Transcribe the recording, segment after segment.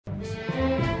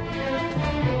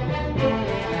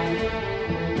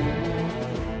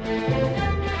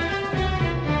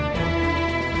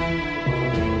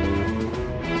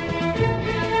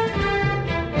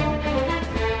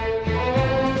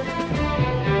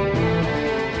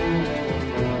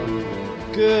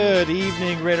Good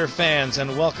evening, Raider fans,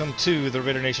 and welcome to the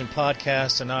Raider Nation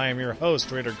podcast. And I am your host,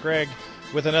 Raider Greg,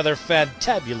 with another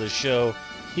fantabulous show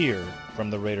here from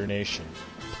the Raider Nation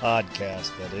podcast,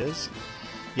 that is.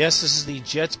 Yes, this is the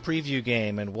Jets preview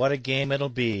game, and what a game it'll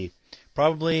be.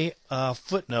 Probably a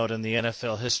footnote in the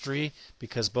NFL history,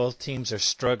 because both teams are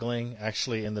struggling,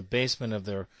 actually, in the basement of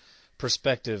their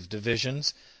respective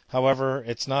divisions. However,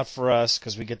 it's not for us,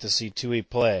 because we get to see Tui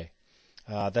play.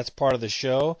 That's part of the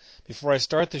show. Before I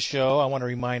start the show, I want to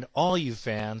remind all you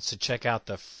fans to check out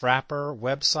the Frapper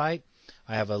website.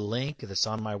 I have a link that's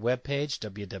on my webpage,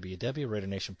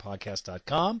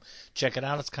 www.raidernationpodcast.com. Check it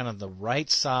out. It's kind of the right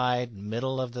side,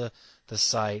 middle of the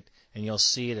site, and you'll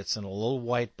see it. It's in a little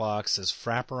white box. There's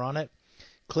Frapper on it.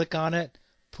 Click on it.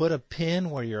 Put a pin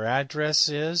where your address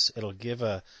is. It'll give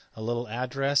a little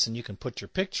address, and you can put your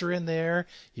picture in there.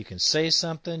 You can say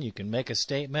something. You can make a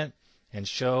statement and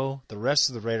show the rest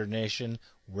of the Raider Nation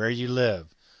where you live.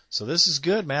 So this is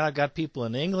good, man. I've got people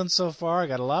in England so far. I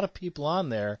got a lot of people on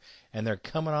there, and they're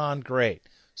coming on great.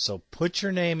 So put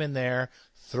your name in there,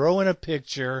 throw in a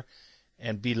picture,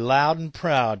 and be loud and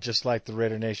proud, just like the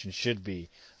Raider Nation should be.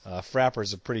 Frapper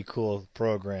is a pretty cool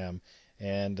program,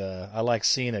 and I like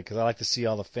seeing it because I like to see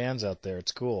all the fans out there.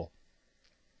 It's cool.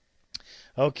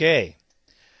 Okay.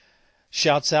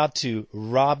 Shouts out to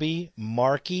Robbie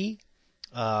Markey.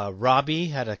 Robbie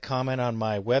had a comment on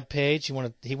my webpage.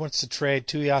 He wants to trade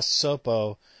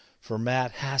Tuiasosopo for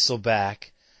Matt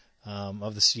Hasselbeck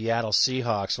of the Seattle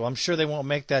Seahawks. Well, I'm sure they won't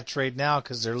make that trade now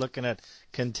because they're looking at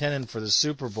contending for the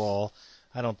Super Bowl.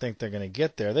 I don't think they're going to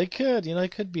get there. They could,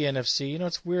 it could be NFC.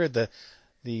 It's weird. The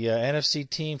NFC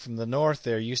team from the north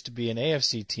there used to be an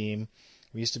AFC team.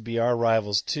 We used to be our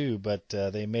rivals too, but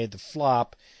they made the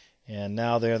flop, and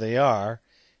now there they are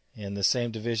in the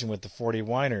same division with the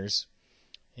 49ers.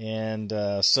 And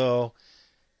so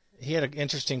he had an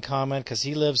interesting comment because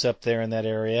he lives up there in that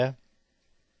area.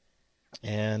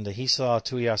 And he saw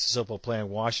Tuiasosopo play in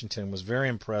Washington, was very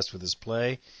impressed with his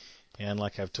play. And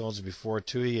like I've told you before,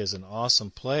 Tui is an awesome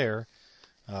player,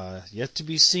 yet to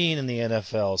be seen in the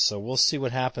NFL. So we'll see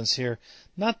what happens here.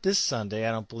 Not this Sunday.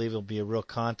 I don't believe it'll be a real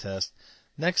contest.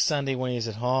 Next Sunday when he's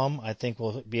at home, I think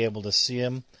we'll be able to see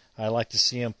him. I like to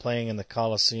see him playing in the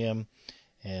Coliseum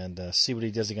and see what he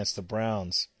does against the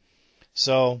Browns.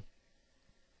 So,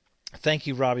 thank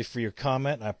you, Robbie, for your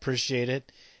comment. I appreciate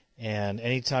it. And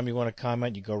anytime you want to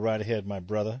comment, you go right ahead, my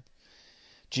brother.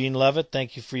 Gene Levitt,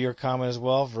 thank you for your comment as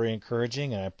well. Very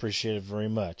encouraging, and I appreciate it very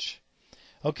much.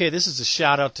 Okay, this is a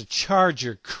shout-out to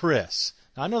Charger Chris.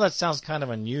 Now, I know that sounds kind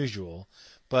of unusual,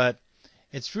 but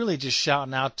it's really just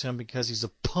shouting out to him because he's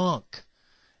a punk.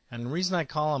 And the reason I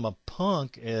call him a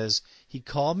punk is he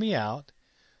called me out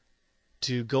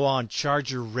to go on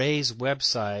Charger Ray's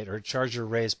website or Charger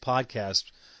Ray's podcast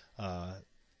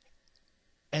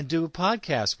and do a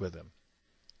podcast with him.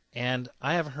 And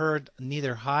I have heard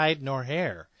neither hide nor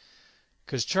hair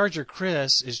because Charger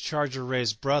Chris is Charger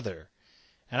Ray's brother.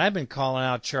 And I've been calling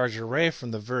out Charger Ray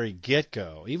from the very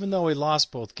get-go. Even though he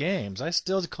lost both games, I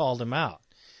still called him out.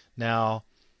 Now,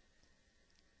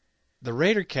 the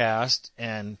Raidercast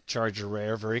and Charger Ray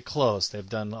are very close. They've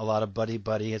done a lot of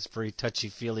buddy-buddy. It's very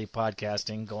touchy-feely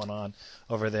podcasting going on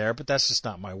over there, but that's just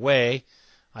not my way.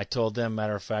 I told them,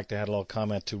 matter of fact, I had a little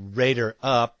comment to Raider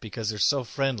up because they're so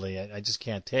friendly. I just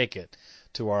can't take it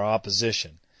to our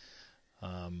opposition.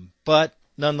 But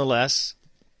nonetheless,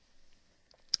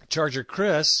 Charger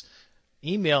Chris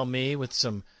emailed me with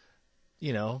some,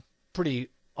 pretty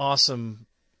awesome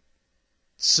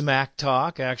smack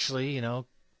talk, actually,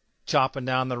 chopping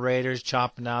down the Raiders,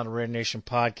 chopping down the Raider Nation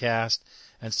podcast.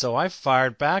 And so I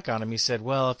fired back on him. He said,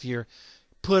 well, if you're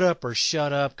put up or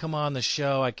shut up, come on the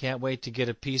show. I can't wait to get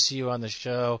a piece of you on the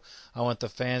show. I want the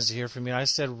fans to hear from you. And I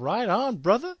said, right on,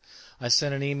 brother. I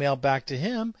sent an email back to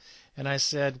him, and I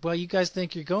said, well, you guys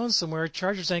think you're going somewhere.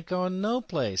 Chargers ain't going no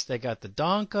place. They got the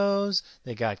Donkos,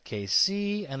 they got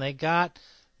KC, and they got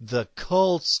the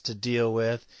Colts to deal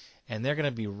with. And they're going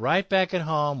to be right back at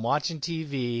home watching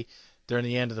TV during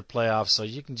the end of the playoffs, so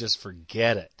you can just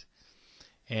forget it.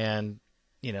 And,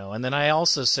 and then I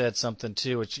also said something,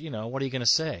 too, which, what are you going to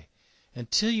say?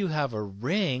 Until you have a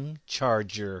ring,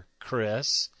 Charger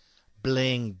Chris,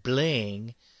 bling,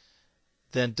 bling,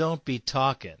 then don't be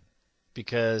talking.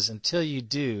 Because until you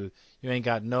do, you ain't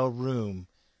got no room,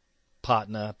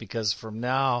 partner, because from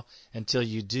now until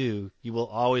you do, you will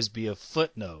always be a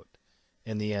footnote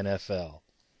in the NFL.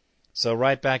 So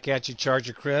right back at you,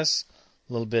 Charger Chris.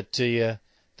 A little bit to you.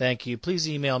 Thank you. Please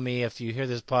email me if you hear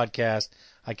this podcast.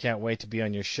 I can't wait to be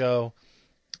on your show.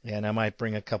 And I might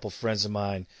bring a couple friends of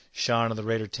mine, Sean of the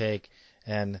Raider Take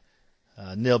and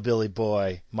Neil Billy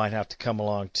Boy might have to come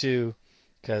along too.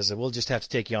 because we'll just have to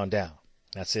take you on down.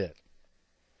 That's it.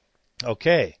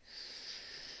 Okay,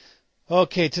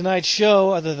 tonight's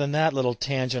show, other than that little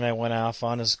tangent I went off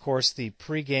on, is, of course, the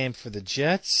pregame for the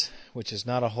Jets, which is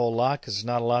not a whole lot because there's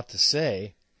not a lot to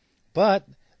say. But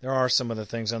there are some other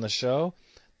things on the show.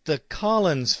 The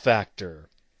Collins factor.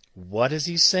 What is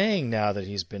he saying now that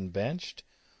he's been benched?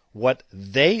 What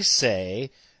they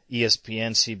say,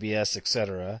 ESPN, CBS,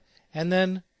 etc., and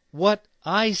then what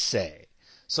I say.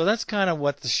 So that's kind of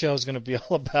what the show's going to be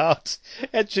all about.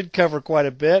 It should cover quite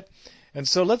a bit. And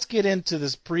so let's get into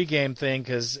this pregame thing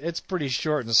because it's pretty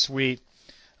short and sweet.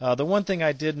 The one thing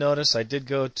I did notice, I did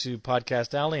go to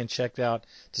Podcast Alley and checked out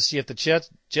to see if the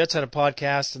Jets had a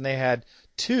podcast, and they had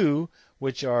two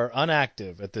which are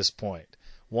inactive at this point.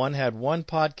 One had one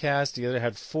podcast, the other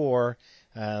had four.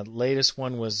 Latest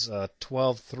one was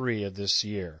 12/3 of this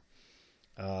year.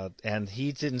 And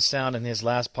he didn't sound in his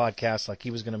last podcast like he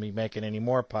was going to be making any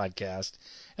more podcasts.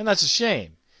 And that's a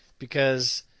shame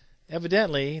because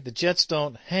evidently the Jets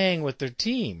don't hang with their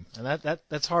team. And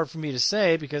that's hard for me to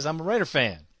say because I'm a Raider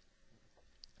fan.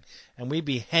 And we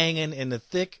be hanging in the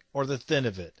thick or the thin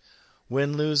of it.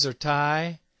 Win, lose, or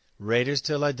tie, Raiders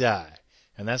till I die.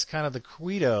 And that's kind of the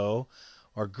credo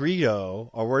or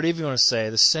whatever you want to say,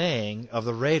 the saying of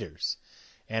the Raiders.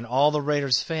 And all the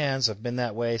Raiders fans have been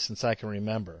that way since I can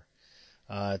remember.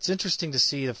 It's interesting to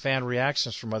see the fan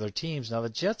reactions from other teams. Now, the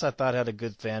Jets, I thought, had a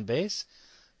good fan base.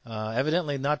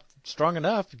 Evidently not strong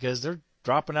enough because they're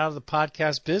dropping out of the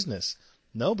podcast business.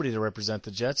 Nobody to represent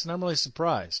the Jets, and I'm really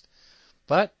surprised.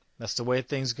 But that's the way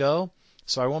things go.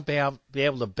 So I won't be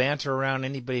able to banter around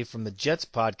anybody from the Jets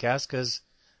podcast because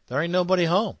there ain't nobody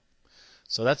home.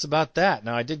 So that's about that.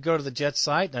 Now, I did go to the Jets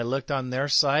site, and I looked on their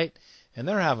site. And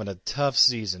they're having a tough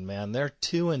season, man. They're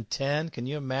 2-10. Can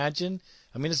you imagine?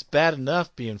 I mean, it's bad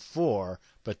enough being 4,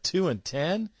 but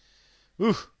 2-10?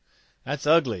 Ooh, that's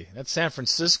ugly. That's San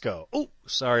Francisco. Oh,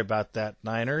 sorry about that,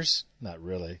 Niners. Not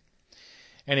really.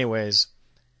 Anyways,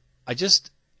 it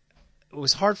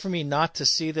was hard for me not to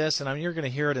see this, and you're going to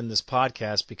hear it in this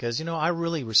podcast because, I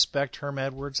really respect Herm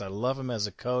Edwards. I love him as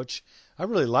a coach. I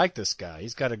really like this guy.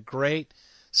 He's got a great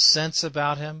sense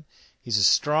about him. He's a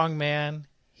strong man.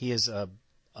 He is a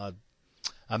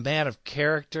man of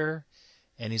character,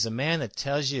 and he's a man that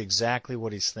tells you exactly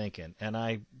what he's thinking. And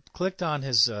I clicked on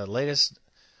his latest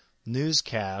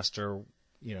newscast, or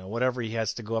whatever he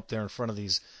has to go up there in front of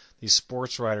these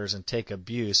sports writers and take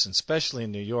abuse, and especially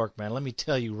in New York, man. Let me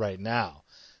tell you right now,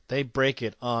 they break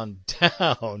it on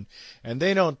down, and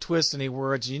they don't twist any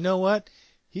words. You know what?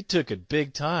 He took it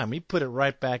big time. He put it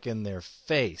right back in their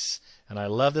face, and I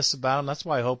love this about him. That's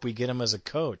why I hope we get him as a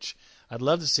coach. I'd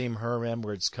love to see Herm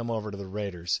Edwards come over to the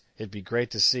Raiders. It'd be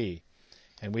great to see.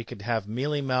 And we could have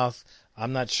mealy mouth,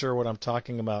 I'm not sure what I'm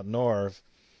talking about, Norv,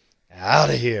 out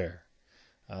of here.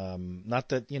 Not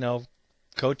that,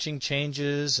 coaching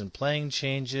changes and playing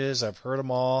changes. I've heard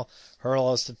them all, heard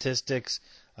all the statistics.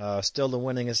 Still the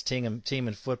winningest team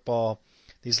in football.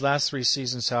 These last 3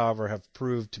 seasons, however, have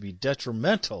proved to be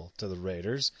detrimental to the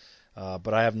Raiders.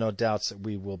 But I have no doubts that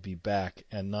we will be back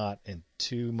and not in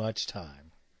too much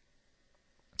time.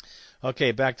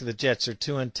 Okay, back to the Jets. They're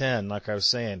 2-10, like I was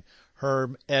saying.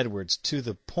 Herm Edwards, to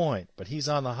the point. But he's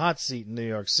on the hot seat in New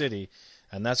York City,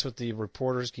 and that's what the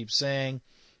reporters keep saying.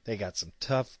 They got some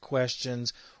tough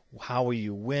questions. How will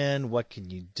you win? What can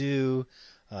you do?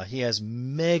 He has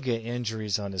mega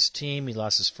injuries on his team. He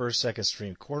lost his first,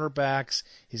 second-string quarterbacks.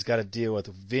 He's got to deal with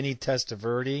Vinny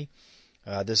Testaverde.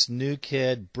 This new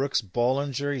kid, Brooks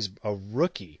Bollinger, he's a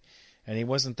rookie, and he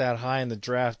wasn't that high in the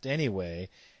draft anyway.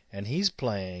 And he's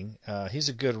playing. He's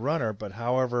a good runner, but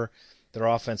however, their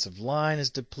offensive line is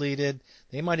depleted.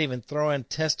 They might even throw in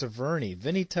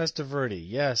Vinny Testaverde.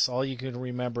 Yes, all you can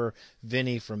remember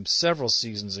Vinny from several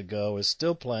seasons ago is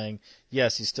still playing.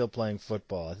 Yes, he's still playing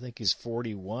football. I think he's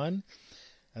 41.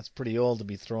 That's pretty old to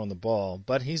be throwing the ball.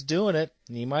 But he's doing it,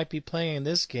 and he might be playing in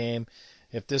this game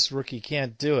if this rookie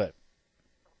can't do it.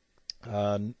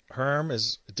 Herm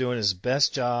is doing his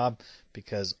best job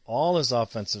because all his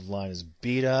offensive line is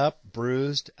beat up,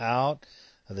 bruised, out.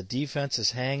 The defense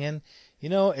is hanging.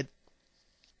 It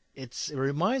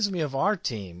reminds me of our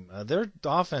team. Their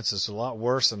offense is a lot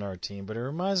worse than our team, but it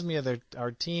reminds me of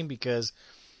our team because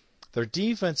their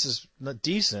defense is not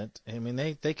decent. I mean,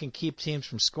 they can keep teams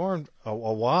from scoring a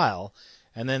while,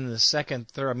 and then in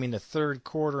the third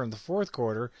quarter and the fourth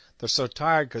quarter, they're so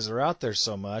tired because they're out there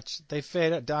so much, they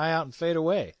die out and fade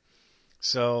away.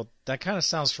 So that kind of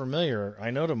sounds familiar, I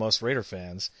know, to most Raider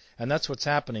fans, and that's what's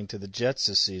happening to the Jets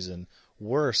this season,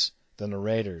 worse than the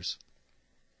Raiders.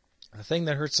 The thing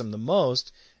that hurts them the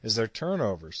most is their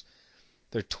turnovers.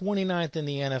 They're 29th in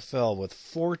the NFL with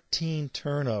 14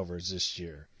 turnovers this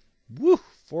year. Woo!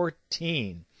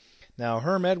 14. Now,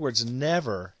 Herm Edwards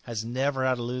has never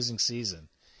had a losing season.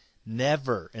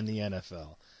 Never in the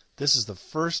NFL. This is the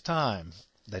first time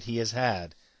that he has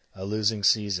had a losing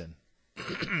season.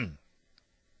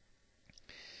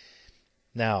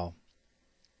 Now,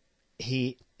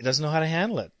 he doesn't know how to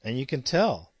handle it, and you can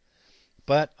tell.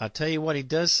 But I'll tell you what he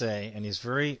does say, and he's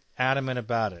very adamant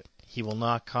about it. He will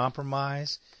not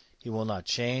compromise. He will not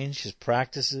change his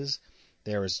practices.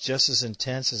 They are just as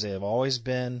intense as they have always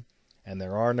been, and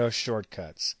there are no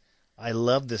shortcuts. I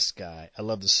love this guy. I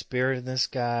love the spirit in this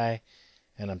guy,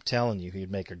 and I'm telling you,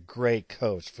 he'd make a great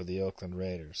coach for the Oakland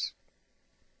Raiders.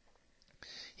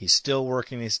 He's still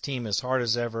working his team as hard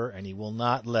as ever, and he will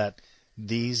not let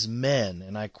these men,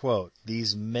 and I quote,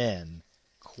 these men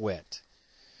quit.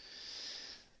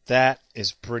 That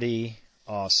is pretty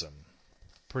awesome.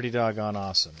 Pretty doggone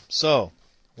awesome. So,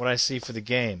 what I see for the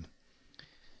game.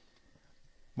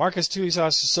 Marcus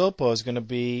Tuiasosopo is going to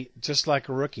be just like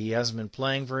a rookie. He hasn't been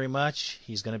playing very much.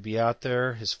 He's going to be out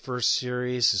there. His first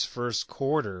series, his first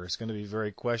quarter is going to be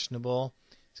very questionable.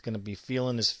 He's going to be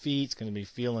feeling his feet. He's going to be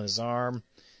feeling his arm.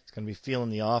 He's going to be feeling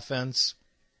the offense.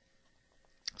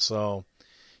 So,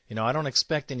 I don't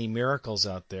expect any miracles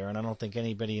out there, and I don't think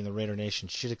anybody in the Raider Nation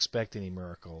should expect any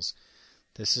miracles.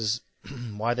 This is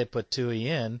why they put Tui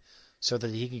in, so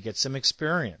that he can get some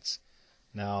experience.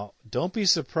 Now, don't be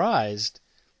surprised,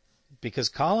 because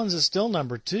Collins is still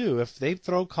number 2, if they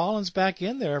throw Collins back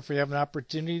in there if we have an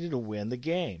opportunity to win the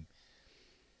game.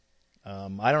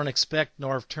 I don't expect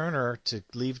Norv Turner to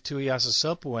leave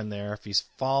Tuiasosopo in there if he's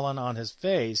fallen on his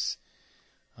face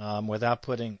without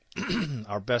putting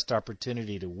our best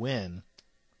opportunity to win,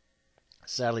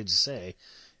 sadly to say,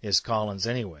 is Collins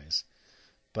anyways.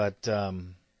 But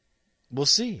we'll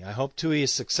see. I hope Tui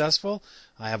is successful.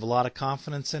 I have a lot of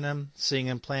confidence in him, seeing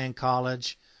him play in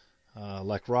college.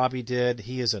 Like Robbie did,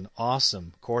 he is an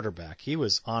awesome quarterback. He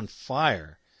was on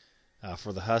fire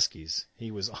for the Huskies. He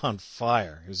was on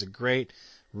fire. He was a great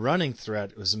running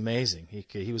threat. It was amazing.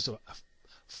 He was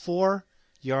 4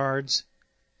 yards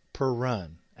per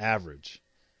run average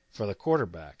for the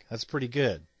quarterback. That's pretty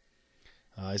good.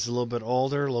 He's a little bit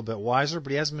older, a little bit wiser,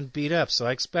 but he hasn't been beat up. So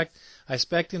I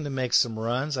expect him to make some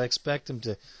runs. I expect him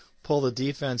to pull the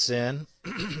defense in,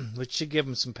 which should give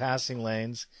him some passing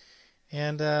lanes.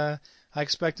 And I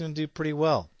expect him to do pretty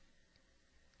well.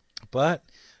 But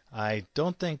I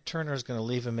don't think Turner's going to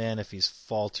leave him in if he's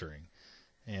faltering.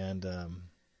 And,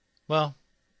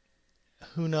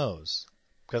 who knows?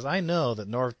 Because I know that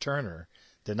Norv Turner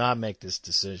did not make this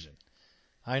decision.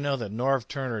 I know that Norv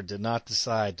Turner did not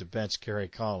decide to bench Kerry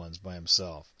Collins by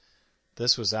himself.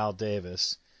 This was Al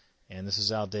Davis, and this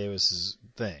is Al Davis's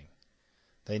thing.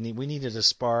 We needed a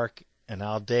spark, and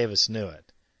Al Davis knew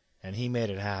it, and he made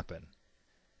it happen.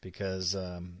 Because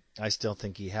I still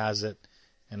think he has it,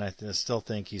 and I still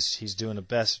think he's doing the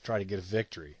best to try to get a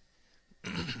victory.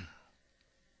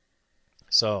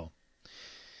 So,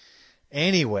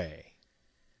 anyway,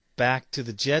 back to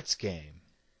the Jets game.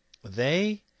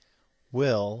 They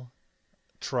will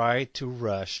try to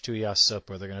rush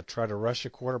Tuiasosopo. They're going to try to rush a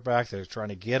quarterback. They're trying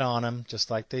to get on him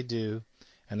just like they do,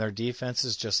 and their defense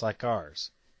is just like ours.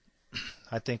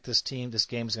 I think this game is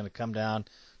going to come down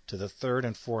to the third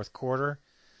and fourth quarter.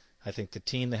 I think the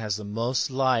team that has the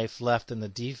most life left in the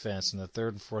defense in the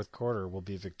third and fourth quarter will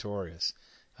be victorious.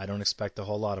 I don't expect a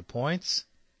whole lot of points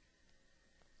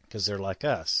because they're like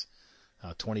us,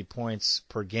 20 points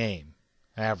per game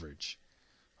average,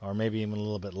 or maybe even a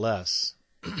little bit less.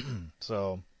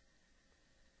 So,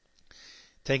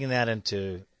 taking that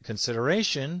into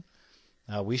consideration,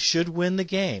 we should win the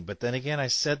game. But then again, I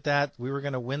said that we were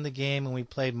going to win the game when we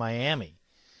played Miami.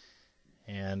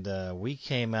 And we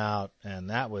came out, and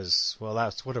that's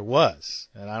what it was.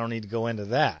 And I don't need to go into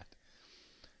that.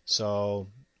 So,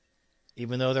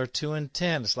 even though they're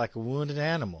 2-10, it's like a wounded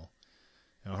animal.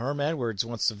 Herm Edwards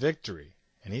wants the victory,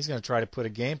 and he's going to try to put a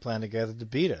game plan together to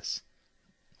beat us.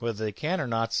 Whether they can or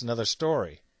not is another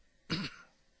story.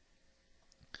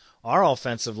 Our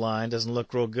offensive line doesn't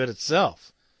look real good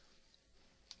itself.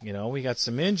 We got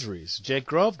some injuries. Jake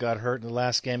Grove got hurt in the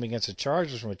last game against the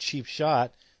Chargers from a cheap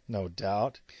shot. No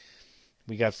doubt.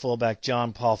 We got fullback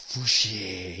John Paul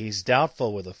Fouchier. He's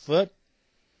doubtful with a foot.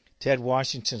 Ted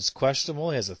Washington's questionable.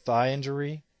 He has a thigh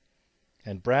injury.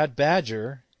 And Brad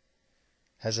Badger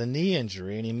has a knee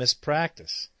injury, and he missed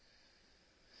practice.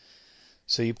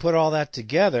 So you put all that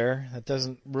together, that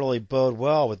doesn't really bode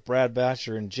well with Brad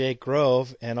Badger and Jake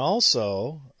Grove. And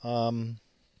also,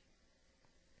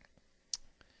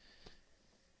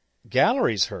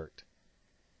 Gallery's hurt.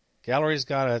 Gallery's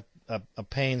got a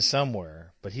pain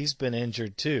somewhere, but he's been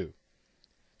injured too.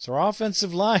 So our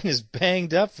offensive line is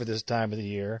banged up for this time of the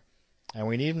year, and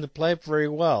we need them to play very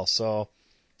well. So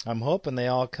I'm hoping they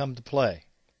all come to play.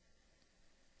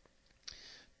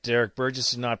 Derek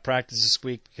Burgess did not practice this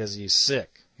week because he's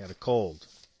sick. He had a cold.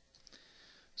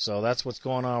 So that's what's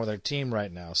going on with our team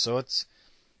right now. So it's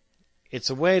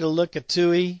a way to look at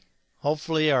Tui.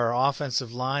 Hopefully our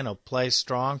offensive line will play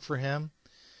strong for him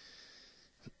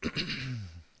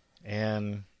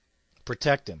and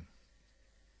protect him.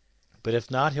 But if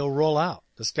not, he'll roll out.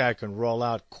 This guy can roll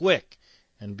out quick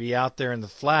and be out there in the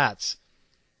flats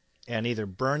and either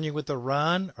burn you with a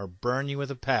run or burn you with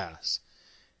a pass.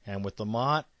 And with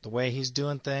Lamont, the way he's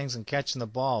doing things and catching the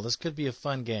ball, this could be a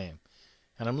fun game.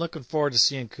 And I'm looking forward to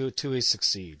seeing Tui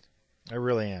succeed. I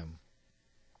really am.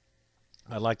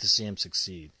 I'd like to see him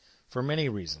succeed for many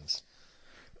reasons.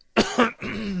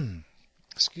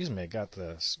 Excuse me, I got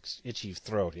the itchy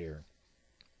throat here.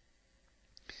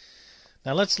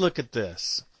 Now let's look at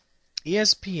this.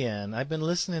 ESPN, I've been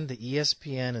listening to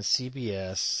ESPN and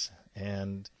CBS,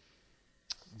 and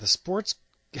the sports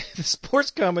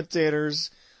commentators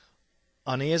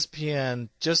on ESPN,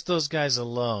 just those guys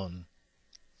alone,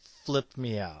 flipped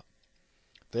me out.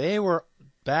 They were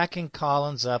backing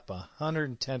Collins up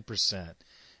 110%,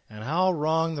 and how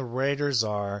wrong the Raiders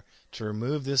are to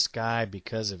remove this guy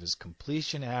because of his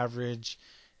completion average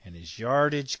and his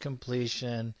yardage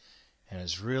completion and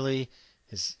his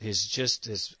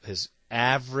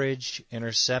average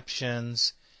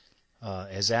interceptions,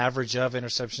 his average of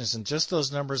interceptions, and just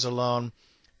those numbers alone.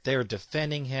 They were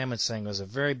defending him and saying it was a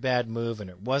very bad move and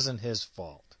it wasn't his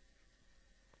fault.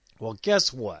 Well,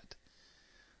 guess what?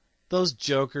 Those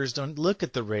jokers don't look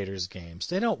at the Raiders games.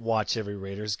 They don't watch every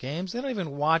Raiders games. They don't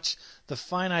even watch the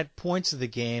finite points of the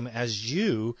game as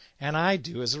you and I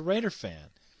do as a Raider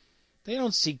fan. They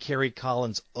don't see Kerry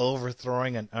Collins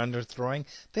overthrowing and underthrowing.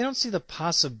 They don't see the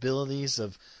possibilities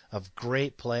of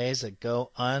great plays that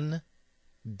go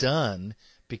undone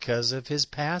because of his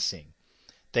passing.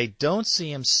 They don't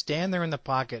see him stand there in the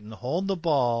pocket and hold the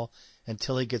ball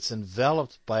until he gets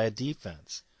enveloped by a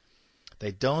defense.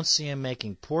 They don't see him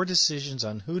making poor decisions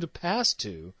on who to pass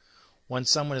to when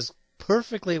someone is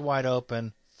perfectly wide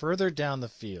open further down the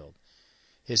field.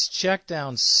 His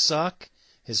checkdowns suck,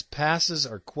 his passes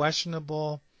are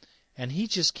questionable, and he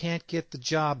just can't get the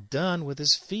job done with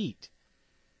his feet.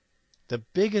 The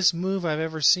biggest move I've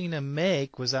ever seen him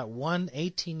make was that one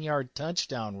 18-yard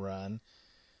touchdown run.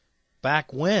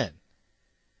 Back when?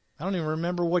 I don't even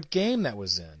remember what game that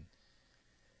was in.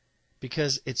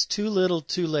 Because it's too little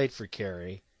too late for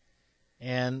Kerry.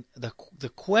 And the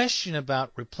question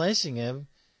about replacing him,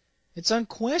 it's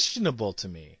unquestionable to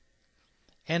me.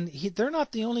 And they're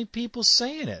not the only people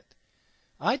saying it.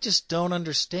 I just don't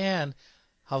understand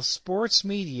how sports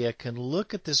media can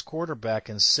look at this quarterback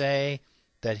and say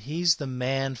that he's the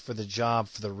man for the job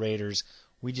for the Raiders.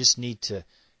 We just need to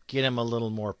get him a little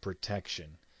more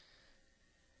protection.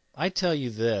 I tell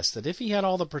you this, that if he had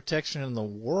all the protection in the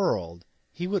world,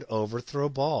 he would overthrow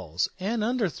balls and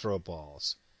underthrow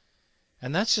balls.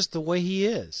 And that's just the way he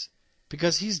is,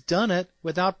 because he's done it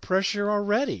without pressure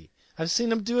already. I've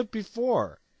seen him do it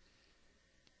before.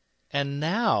 And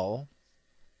now,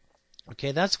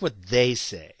 okay, that's what they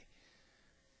say.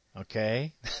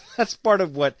 Okay? That's part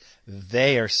of what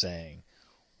they are saying.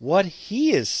 What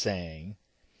he is saying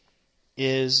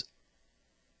is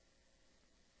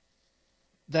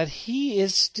that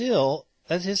is still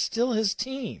his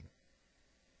team.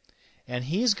 And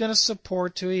he's going to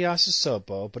support Tuiasa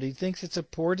Sopo, but he thinks it's a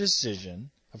poor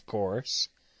decision, of course,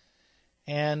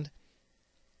 and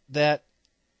that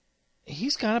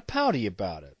he's kind of pouty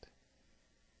about it.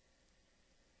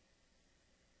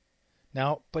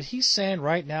 Now, but he's saying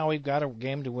right now we've got a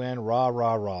game to win, rah,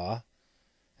 rah, rah,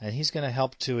 and he's going to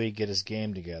help Tui get his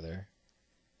game together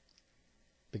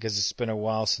because it's been a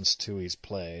while since Tui's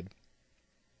played.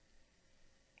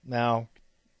 Now,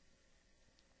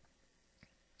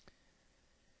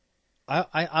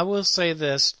 I will say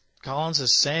this, Collins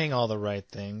is saying all the right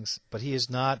things, but he has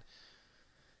not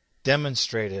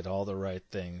demonstrated all the right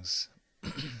things.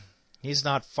 He's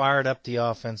not fired up the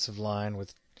offensive line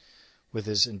with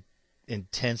his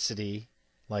intensity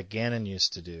like Gannon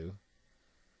used to do.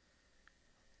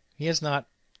 He has not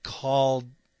called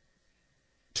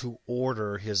to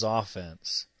order his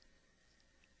offense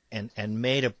and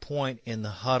made a point in the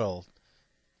huddle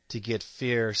to get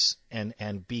fierce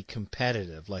and be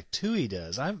competitive like Tui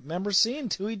does. I remember seeing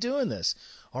Tui doing this.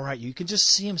 All right, you can just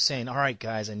see him saying, all right,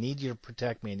 guys, I need you to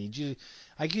protect me.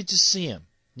 I could just see him.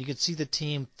 You could see the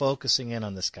team focusing in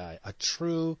on this guy. A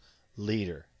true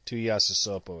leader, Tuiasa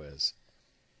Sopo is.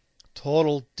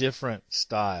 Total different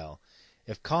style.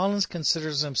 If Collins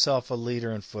considers himself a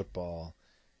leader in football,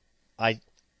 I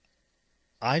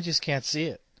just can't see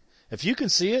it. If you can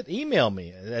see it, email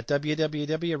me at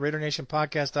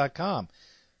www.RaiderNationPodcast.com.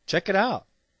 Check it out.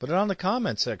 Put it on the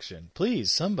comment section.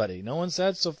 Please, somebody. No one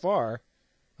said so far.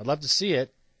 I'd love to see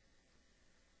it.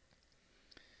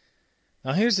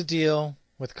 Now here's the deal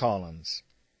with Collins.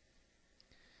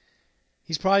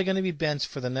 He's probably going to be benched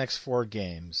for the next 4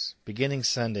 games, beginning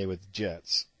Sunday with the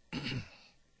Jets.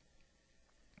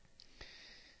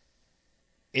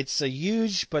 It's a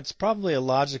huge, but it's probably a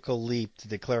logical leap to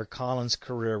declare Collins'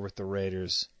 career with the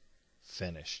Raiders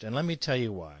finished. And let me tell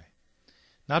you why.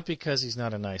 Not because he's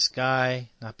not a nice guy,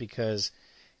 not because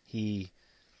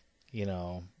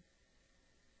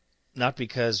not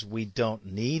because we don't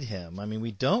need him. I mean,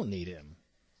 we don't need him.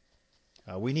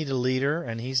 We need a leader,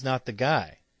 and he's not the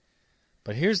guy.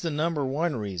 But here's the number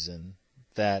one reason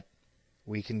that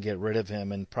we can get rid of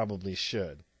him and probably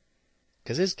should.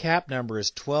 Because his cap number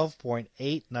is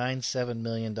 $12.897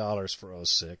 million for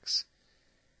 06,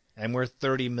 and we're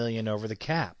 $30 million over the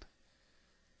cap.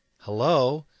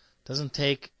 Hello? Doesn't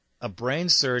take a brain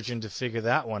surgeon to figure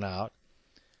that one out.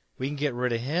 We can get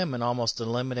rid of him and almost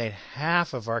eliminate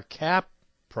half of our cap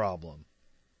problem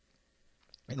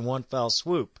in one fell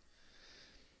swoop.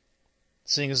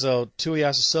 Seeing as though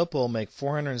Tuiasosopo will make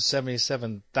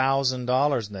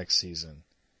 $477,000 next season.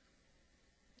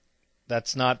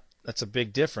 That's a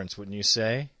big difference, wouldn't you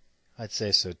say? I'd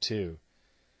say so too.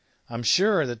 I'm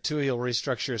sure that Tui will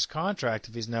restructure his contract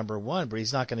if he's number one, but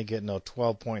he's not going to get no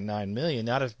 $12.9 million,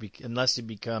 unless he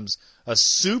becomes a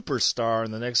superstar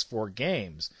in the next 4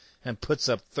 games and puts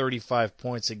up 35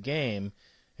 points a game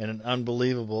in an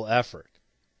unbelievable effort,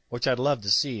 which I'd love to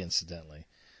see, incidentally.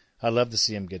 I'd love to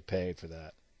see him get paid for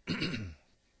that.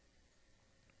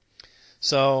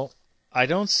 So I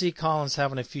don't see Collins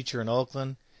having a future in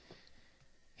Oakland.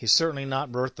 He's certainly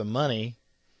not worth the money.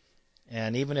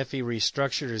 And even if he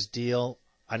restructured his deal,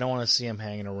 I don't want to see him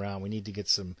hanging around. We need to get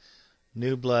some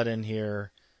new blood in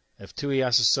here. If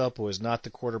Tuiasosopo is not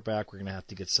the quarterback, we're going to have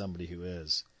to get somebody who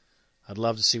is. I'd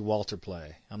love to see Walter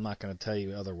play. I'm not going to tell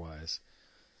you otherwise.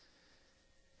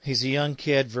 He's a young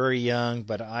kid, very young,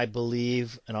 but I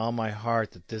believe in all my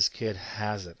heart that this kid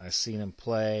has it. I've seen him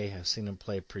play. I've seen him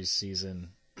play preseason.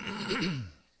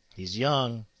 He's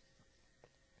young,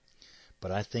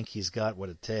 but I think he's got what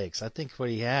it takes. I think what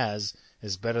he has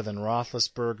is better than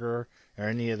Roethlisberger or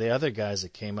any of the other guys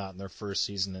that came out in their first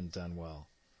season and done well.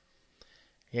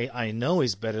 I know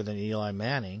he's better than Eli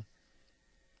Manning,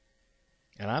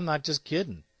 and I'm not just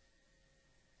kidding.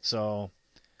 So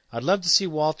I'd love to see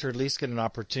Walter at least get an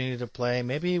opportunity to play.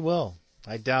 Maybe he will.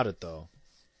 I doubt it, though.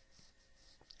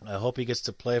 I hope he gets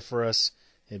to play for us.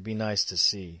 It'd be nice to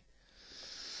see.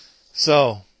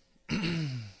 So,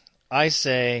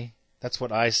 that's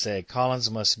what I say. Collins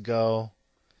must go,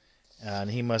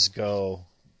 and he must go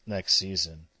next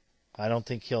season. I don't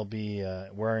think he'll be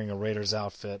wearing a Raiders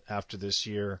outfit after this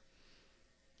year,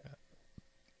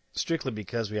 strictly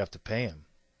because we have to pay him.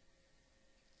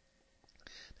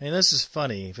 And this is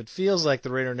funny. If it feels like the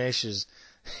Raider Nation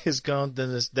has gone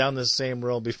down this same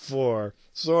road before,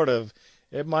 sort of,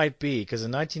 it might be. Because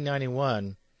in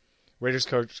 1991, Raiders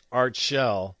coach Art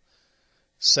Shell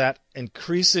sat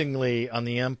increasingly on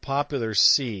the unpopular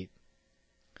seat.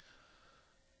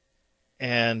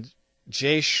 And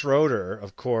Jay Schroeder,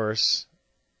 of course,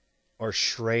 or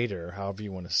Schrader, however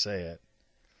you want to say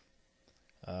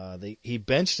it, he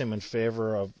benched him in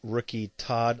favor of rookie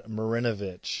Todd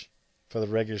Marinovich for the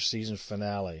regular season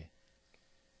finale.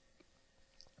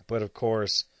 But of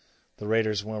course, the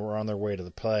Raiders were on their way to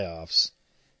the playoffs,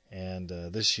 and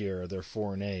this year they're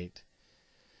 4-8,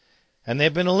 and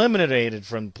they've been eliminated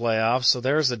from the playoffs. So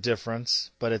there's a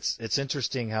difference. But it's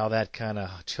interesting how that kind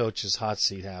of coach's hot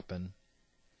seat happened.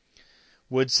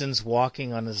 Woodson's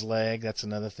walking on his leg. That's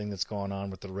another thing that's going on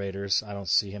with the Raiders. I don't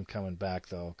see him coming back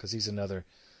though, because he's another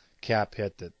cap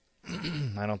hit that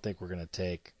I don't think we're going to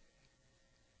take.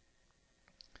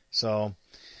 So,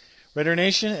 Raider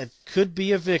Nation, it could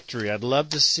be a victory. I'd love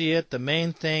to see it. The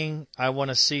main thing I want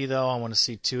to see, though, I want to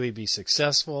see Tui be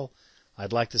successful.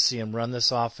 I'd like to see him run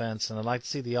this offense, and I'd like to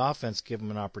see the offense give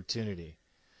him an opportunity.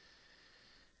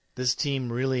 This team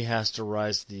really has to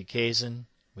rise to the occasion.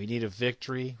 We need a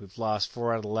victory. We've lost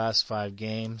 4 out of the last 5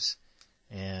 games,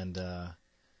 and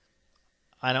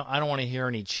I don't want to hear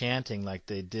any chanting like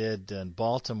they did in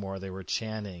Baltimore. They were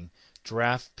chanting,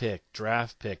 draft pick,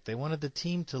 draft pick. They wanted the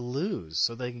team to lose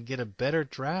so they can get a better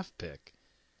draft pick.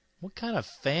 What kind of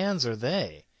fans are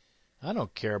they? I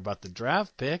don't care about the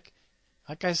draft pick.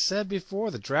 Like I said before,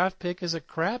 the draft pick is a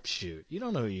crapshoot. You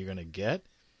don't know who you're going to get.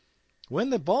 Win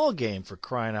the ball game, for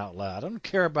crying out loud. I don't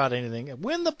care about anything.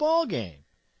 Win the ball game.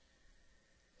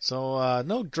 So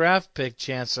no draft pick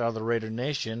chance out of the Raider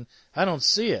Nation. I don't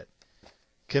see it.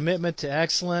 Commitment to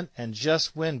excellent and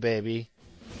just win, baby.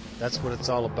 That's what it's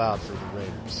all about for the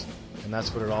Raiders. And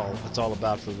that's what it's all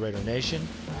about for the Raider Nation.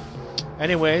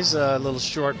 Anyways, a little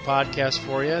short podcast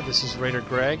for you. This is Raider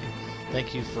Greg.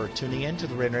 Thank you for tuning in to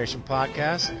the Raider Nation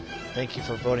podcast. Thank you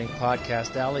for voting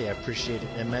Podcast Alley. I appreciate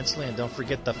it immensely. And don't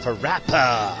forget the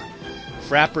Frapper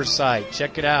site.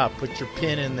 Check it out. Put your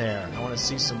pin in there. I want to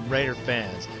see some Raider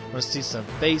fans. I want to see some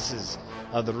faces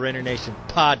of the Raider Nation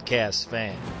podcast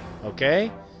fan.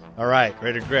 Okay? All right,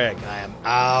 Raider Greg, I am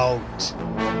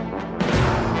out.